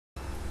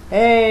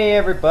Hey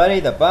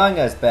everybody, the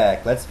Bangaa's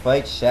back. Let's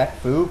fight Shaq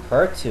Fu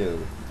Part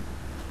 2.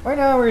 Right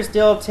now we're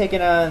still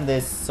taking on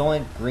this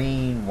Soylent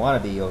Green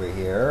wannabe over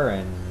here,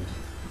 and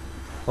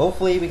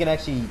hopefully we can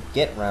actually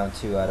get round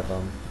 2 out of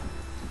him.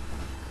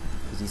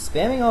 Because he's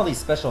spamming all these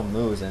special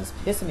moves and it's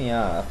pissing me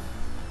off.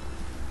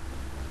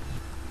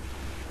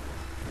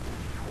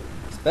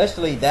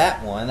 Especially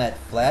that one, that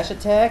flash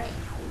attack.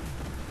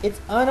 It's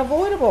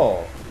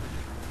unavoidable.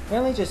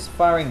 Apparently just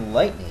firing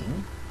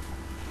lightning.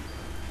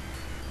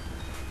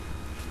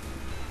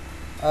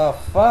 Oh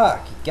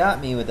fuck, he got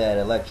me with that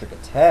electric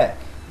attack.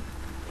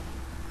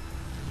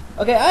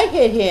 Okay, I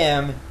hit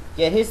him,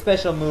 yet his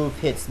special move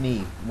hits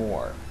me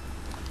more.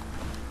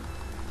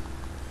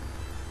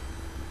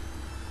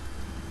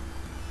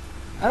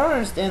 I don't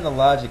understand the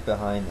logic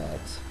behind that.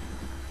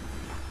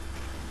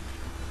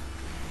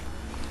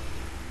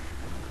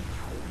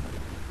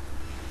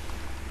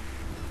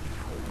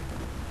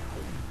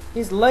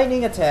 His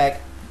lightning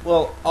attack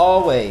will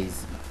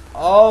always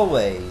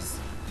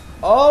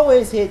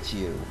hit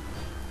you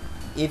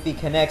if he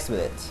connects with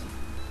it.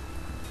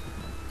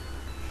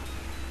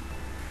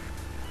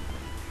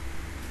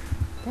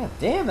 God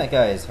damn, that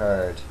guy is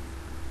hard.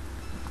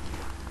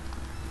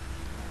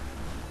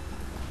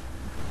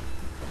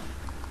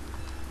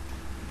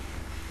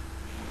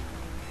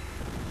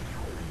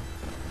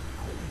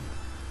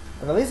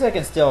 Well, at least I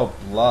can still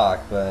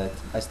block, but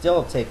I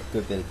still take a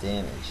good bit of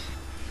damage.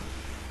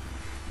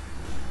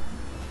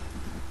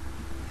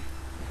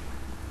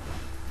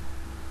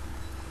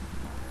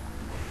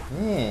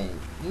 Man,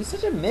 he's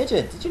such a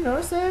midget. Did you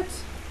notice that?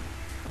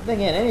 Then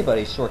again,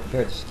 anybody's short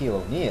compared to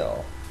Shaquille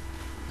O'Neal.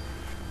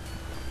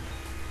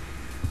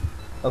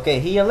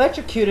 Okay, he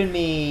electrocuted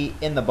me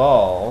in the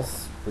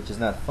balls, which is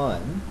not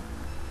fun.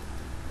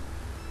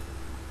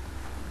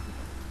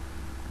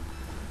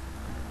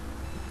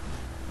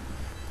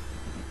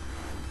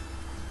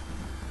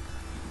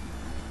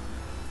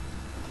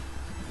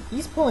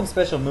 He's pulling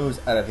special moves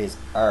out of his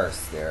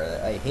arse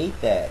there. I hate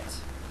that.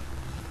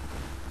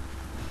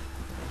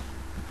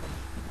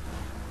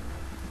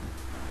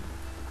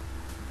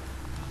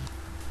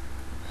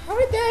 How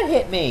did that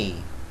hit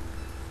me?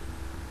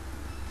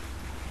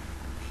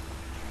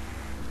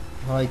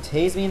 Oh, he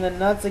tased me in the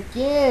nuts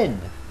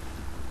again.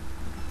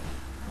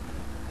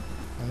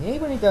 I hate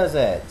when he does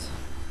that.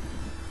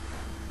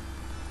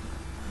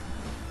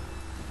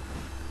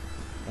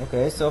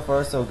 Okay, so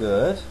far so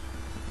good.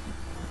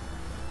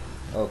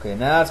 Okay,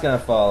 now it's gonna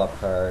fall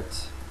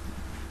apart.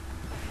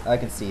 I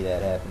can see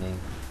that happening.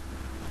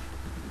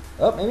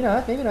 Oh, maybe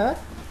not, maybe not.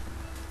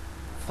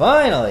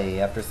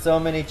 Finally, after so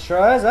many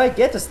tries, I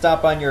get to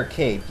stomp on your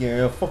cape.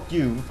 Yeah, fuck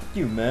you,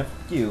 man,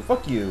 fuck you,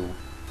 fuck you.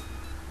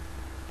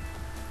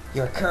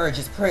 Your courage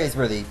is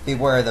praiseworthy.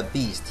 Beware the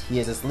beast. He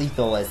is as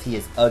lethal as he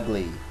is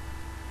ugly.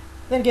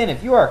 Then again,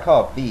 if you are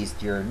called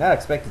beast, you're not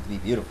expected to be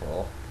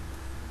beautiful.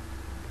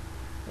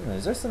 Wait a minute,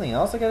 is there something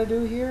else I gotta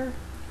do here?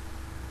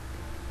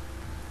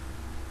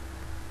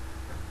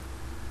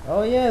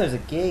 Oh yeah, there's a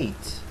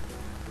gate.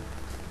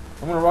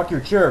 I'm gonna rock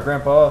your chair,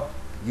 Grandpa.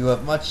 You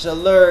have much to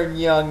learn,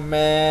 young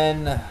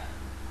man.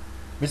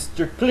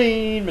 Mr.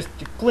 Clean,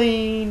 Mr.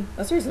 Clean.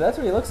 Oh, seriously, that's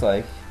what he looks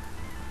like.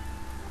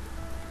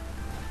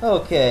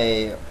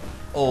 Okay,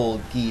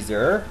 old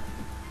geezer.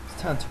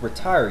 It's time to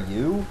retire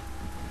you.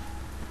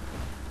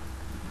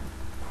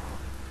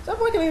 Stop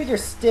pointing at me with your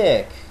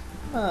stick.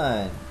 Come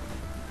on.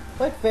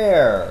 Fight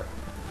fair.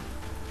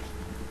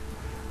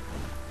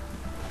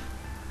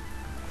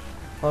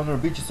 I'm gonna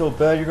beat you so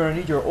bad you're gonna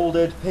need your old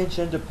age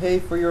pension to pay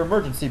for your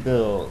emergency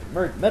bill,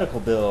 medical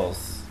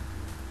bills.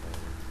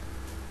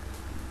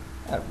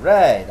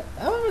 Alright,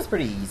 that one was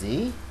pretty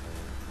easy.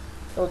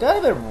 Though it got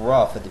a bit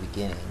rough at the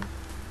beginning.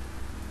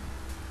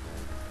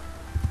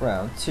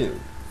 Round 2.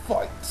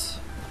 Fight!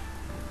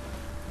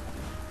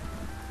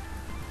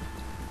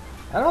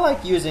 I don't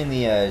like using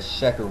the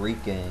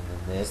Shaqarican in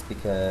this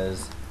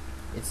because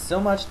it's so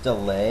much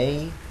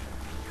delay,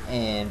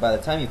 and by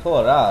the time you pull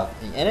it off,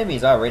 the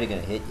enemy's already going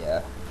to hit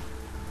you.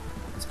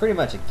 It's pretty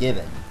much a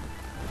given.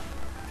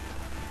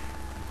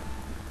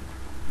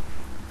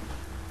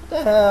 What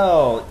the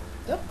hell?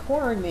 Stop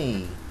cornering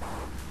me!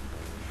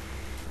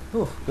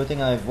 Whew, good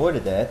thing I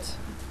avoided that.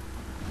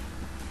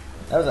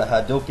 That was a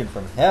Hadouken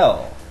from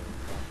hell.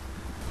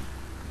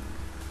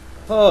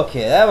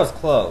 Okay, that was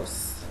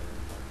close.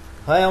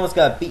 I almost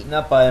got beaten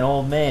up by an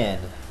old man.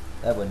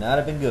 That would not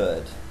have been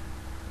good.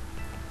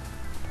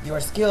 You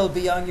are skilled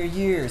beyond your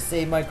years.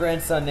 Save my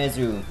grandson,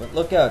 Nezu. But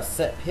look out,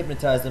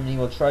 hypnotize him and he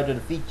will try to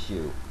defeat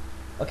you.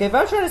 Okay, if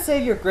I'm trying to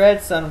save your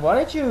grandson,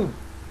 why did you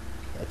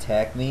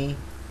attack me?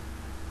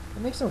 That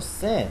makes no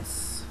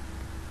sense.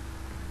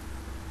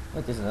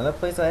 Wait, there's another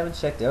place I haven't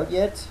checked out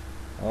yet?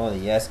 Oh,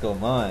 the Yasko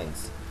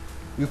Mines.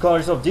 You call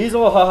yourself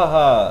Diesel? Ha ha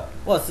ha!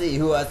 We'll see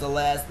who has the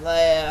last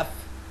laugh.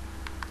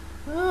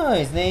 Oh,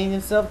 he's named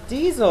himself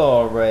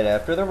Diesel right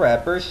after the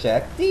rapper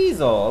Shaq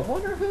Diesel. I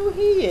wonder who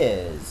he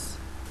is.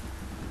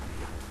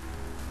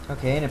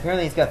 Okay, and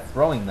apparently he's got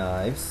throwing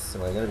knives,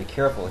 so I gotta be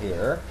careful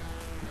here.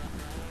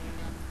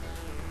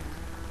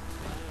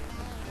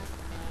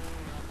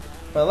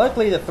 But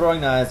luckily the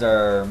throwing knives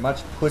are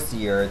much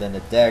pussier than the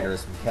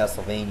daggers from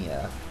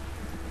Castlevania.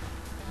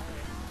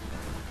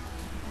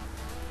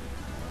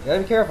 You gotta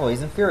be careful,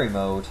 he's in fury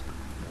mode.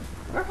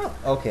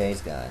 Okay,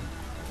 he's gone.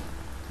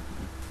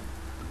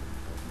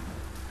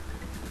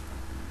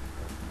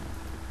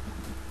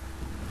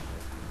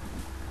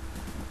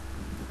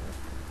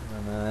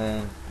 Come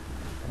on.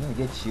 I'm gonna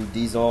get you,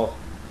 Diesel.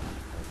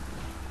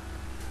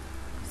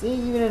 See,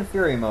 even in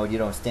fury mode, you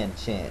don't stand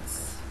a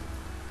chance.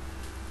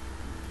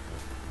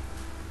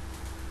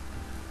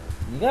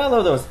 You gotta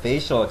love those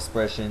facial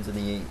expressions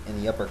in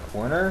the upper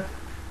corner,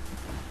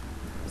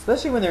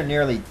 especially when they're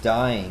nearly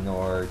dying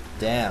or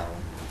down.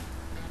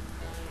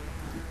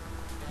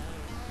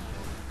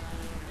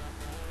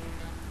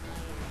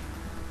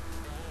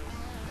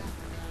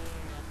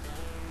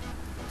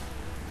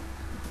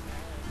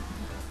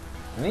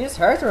 I mean, it's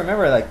hard to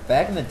remember, like,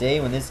 back in the day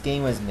when this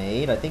game was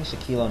made, I think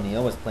Shaquille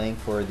O'Neal was playing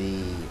for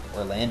the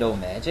Orlando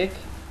Magic,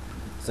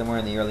 somewhere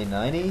in the early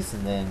 90s,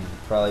 and then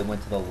probably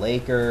went to the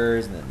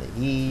Lakers, and then the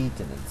Heat,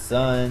 and then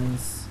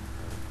Suns.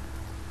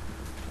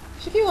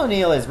 Shaquille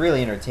O'Neal is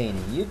really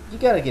entertaining. You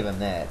gotta give him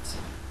that.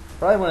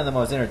 Probably one of the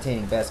most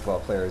entertaining basketball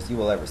players you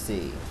will ever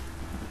see.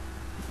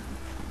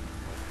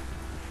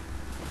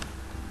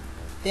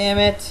 Damn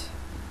it!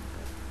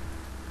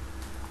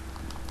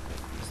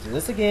 Let's do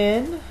this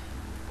again.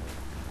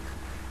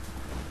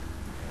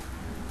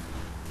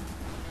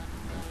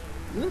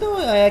 Even though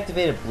I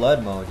activated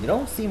blood mode, you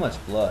don't see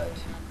much blood.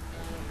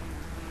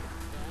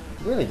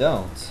 You really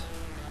don't.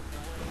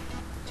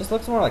 It just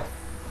looks more like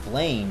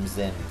flames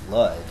than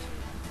blood.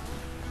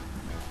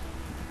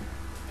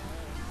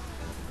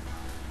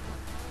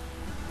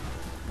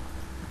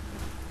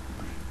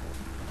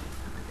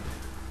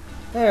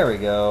 There we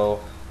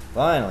go.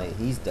 Finally,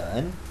 he's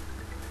done.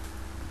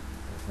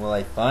 Will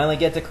I finally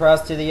get to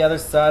cross to the other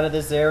side of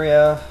this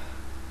area?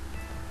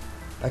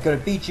 I could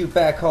have beat you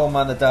back home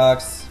on the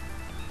docks.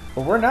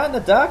 But we're not in the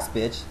docks,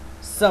 bitch.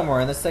 Somewhere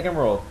in the second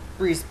world,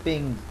 Beast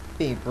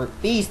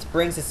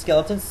brings his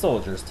skeleton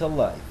soldiers to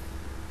life.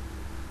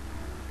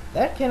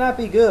 That cannot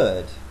be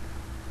good.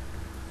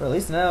 But at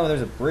least now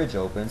there's a bridge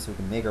open so we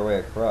can make our way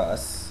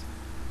across.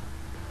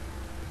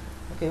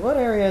 Okay, what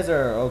areas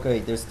are... Okay,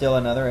 there's still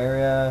another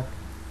area.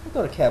 We'll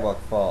go to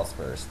Catwalk Falls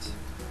first.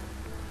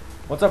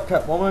 What's up,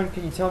 Catwoman?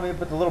 Can you tell me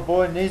about the little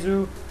boy,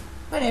 Nezu?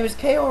 My name is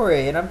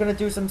Kaori, and I'm gonna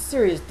do some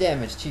serious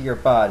damage to your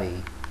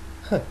body.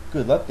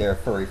 Good luck there,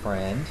 furry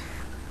friend.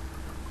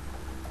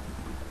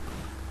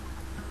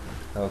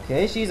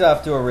 Okay, she's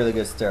off to a really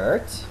good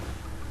start.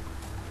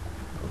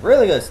 A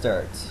really good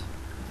start.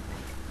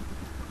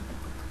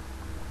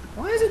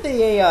 Why is it the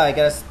AI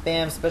gotta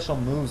spam special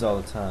moves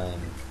all the time?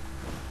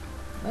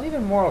 Not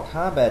even Mortal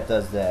Kombat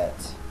does that.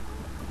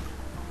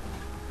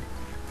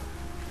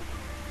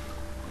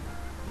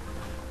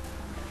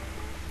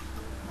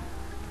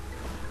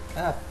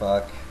 Ah,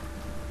 fuck.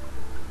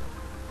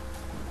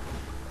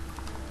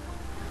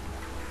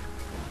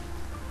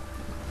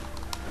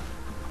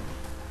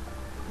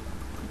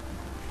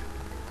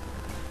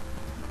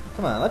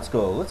 Come on, let's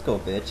go,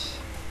 bitch.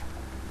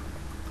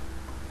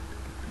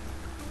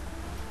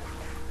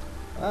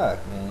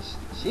 Fuck, man,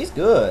 she's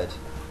good.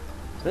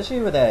 Especially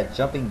with that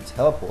jumping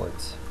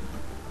teleport.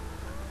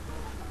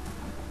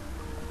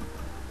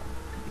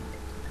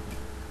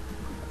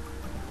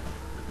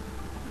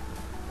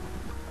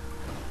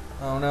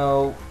 Oh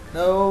no,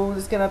 no,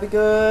 this cannot be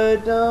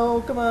good.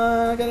 No, come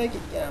on, I gotta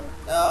get him.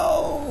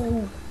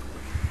 No!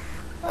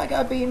 I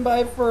got beaten by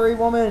a furry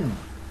woman.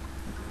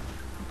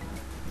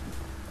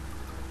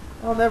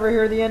 I'll never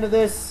hear the end of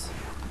this.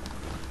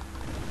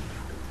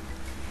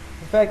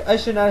 In fact, I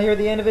should not hear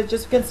the end of it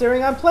just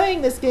considering I'm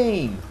playing this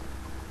game.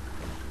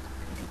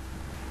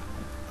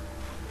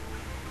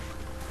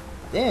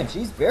 Damn,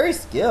 she's very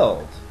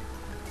skilled.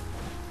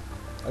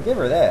 I'll give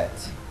her that.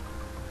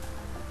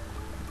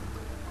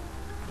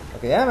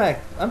 Okay,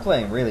 I'm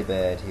playing really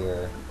bad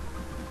here.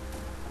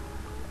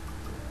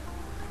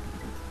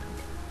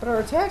 But her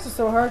attacks are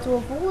so hard to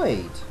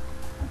avoid.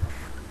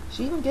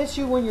 She even gets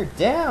you when you're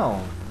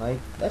down. Like,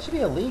 that should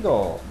be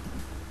illegal.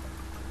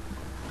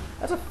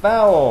 That's a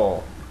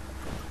foul.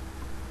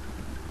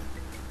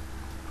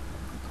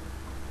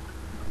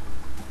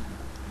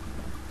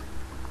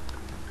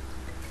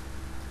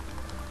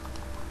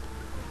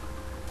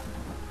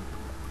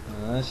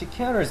 She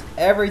counters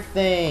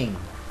everything.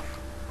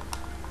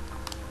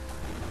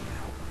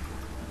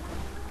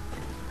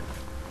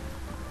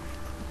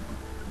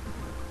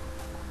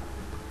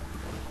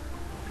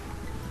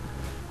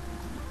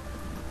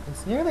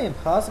 It's nearly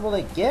impossible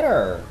to get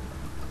her.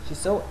 She's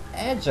so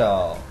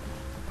agile.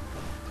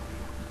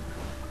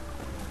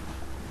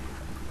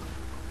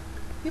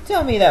 You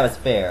tell me that was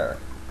fair.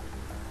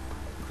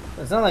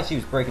 It's not like she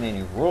was breaking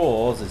any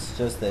rules, it's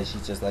just that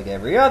she's just like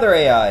every other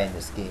AI in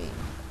this game.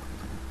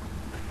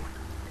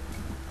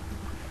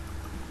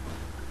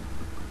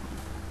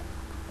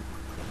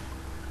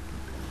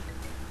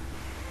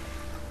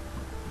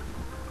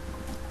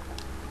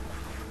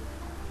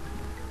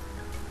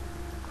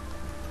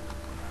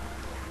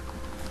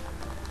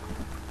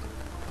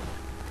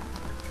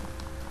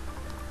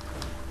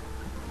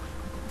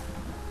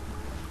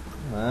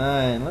 Come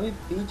on, let me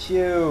beat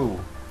you.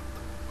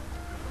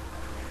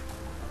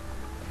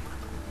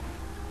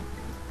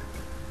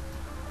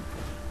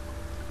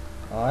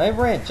 Oh,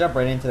 I jumped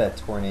right into that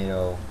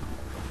tornado.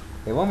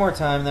 Okay, one more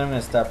time, then I'm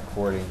gonna stop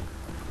recording.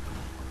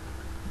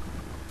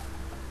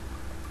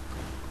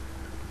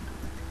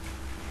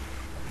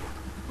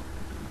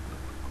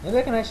 Maybe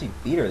I can actually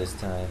beat her this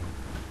time.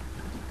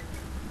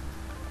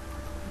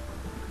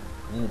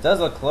 I mean, it does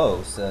look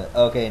close.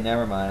 Okay,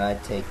 never mind. I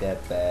take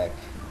that back.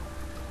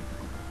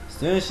 As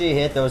soon as she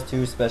hit those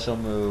two special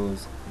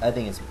moves, I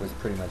think it was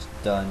pretty much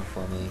done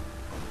for me.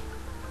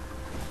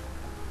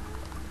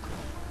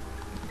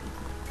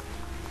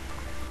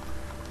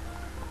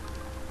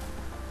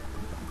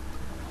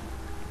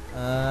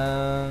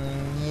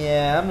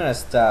 Yeah, I'm gonna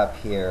stop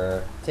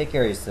here. Take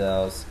care of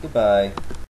yourselves. Goodbye.